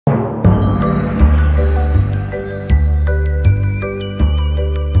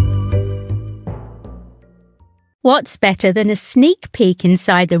What's better than a sneak peek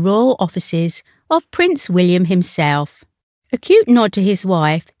inside the royal offices of Prince William himself? A cute nod to his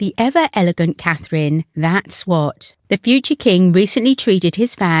wife, the ever-elegant Catherine, that's what. The future king recently treated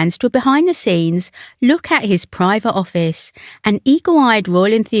his fans to a behind-the-scenes look at his private office, and eagle-eyed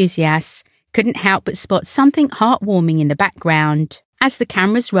royal enthusiasts couldn't help but spot something heartwarming in the background. As the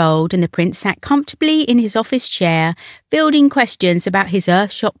cameras rolled and the prince sat comfortably in his office chair, fielding questions about his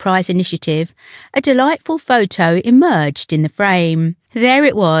Earthshot Prize initiative, a delightful photo emerged in the frame. There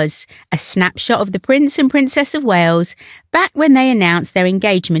it was, a snapshot of the Prince and Princess of Wales back when they announced their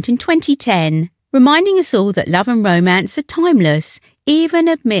engagement in 2010, reminding us all that love and romance are timeless, even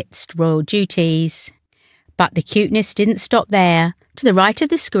amidst royal duties. But the cuteness didn't stop there. To the right of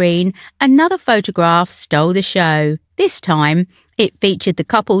the screen, another photograph stole the show. This time, it featured the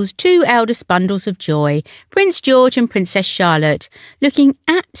couple's two eldest bundles of joy, Prince George and Princess Charlotte, looking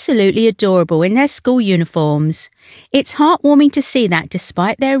absolutely adorable in their school uniforms. It's heartwarming to see that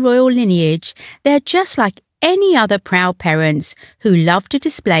despite their royal lineage, they're just like any other proud parents who love to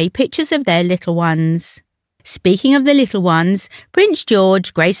display pictures of their little ones. Speaking of the little ones, Prince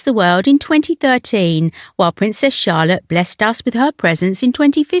George graced the world in 2013, while Princess Charlotte blessed us with her presence in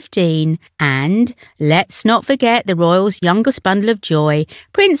 2015. And let's not forget the royals' youngest bundle of joy,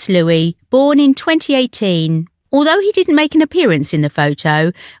 Prince Louis, born in 2018. Although he didn't make an appearance in the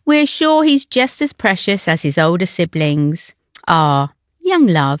photo, we're sure he's just as precious as his older siblings. Ah, young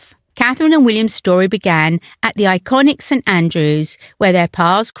love. Catherine and William's story began at the iconic St Andrews, where their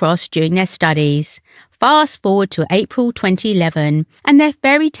paths crossed during their studies. Fast forward to April 2011, and their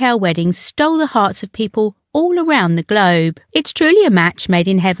fairy tale wedding stole the hearts of people all around the globe. It's truly a match made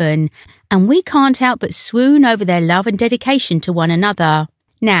in heaven, and we can't help but swoon over their love and dedication to one another.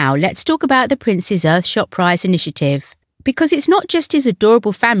 Now, let's talk about the Prince's Earthshot Prize initiative. Because it's not just his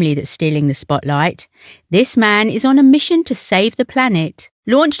adorable family that's stealing the spotlight. This man is on a mission to save the planet.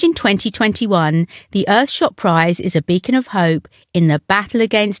 Launched in 2021, the Earthshot Prize is a beacon of hope in the battle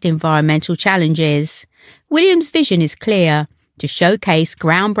against environmental challenges. William's vision is clear: to showcase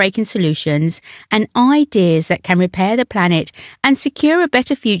groundbreaking solutions and ideas that can repair the planet and secure a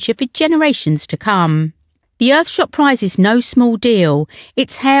better future for generations to come. The Earthshot Prize is no small deal.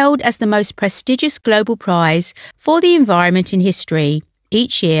 It's hailed as the most prestigious global prize for the environment in history.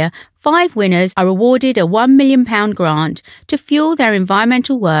 Each year, 5 winners are awarded a £1 million grant to fuel their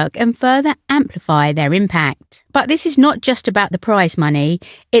environmental work and further amplify their impact. But this is not just about the prize money.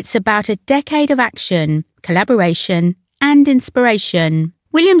 It's about a decade of action, collaboration, and inspiration.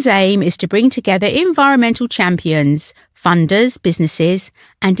 William's aim is to bring together environmental champions, funders, businesses,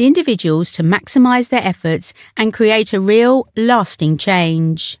 and individuals to maximise their efforts and create a real, lasting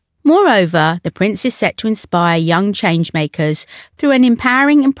change. Moreover, the Prince is set to inspire young changemakers through an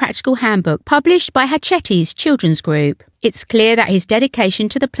empowering and practical handbook published by Hatchetti's children's group. It's clear that his dedication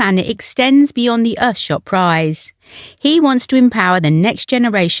to the planet extends beyond the Earthshot Prize. He wants to empower the next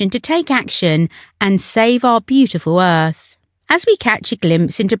generation to take action and save our beautiful Earth. As we catch a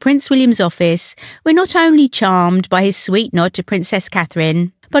glimpse into Prince William's office, we're not only charmed by his sweet nod to Princess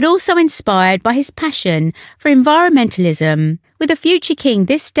Catherine, but also inspired by his passion for environmentalism. With a future king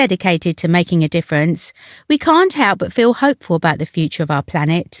this dedicated to making a difference, we can't help but feel hopeful about the future of our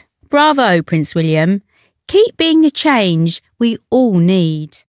planet. Bravo, Prince William. Keep being the change we all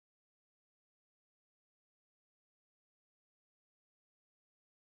need.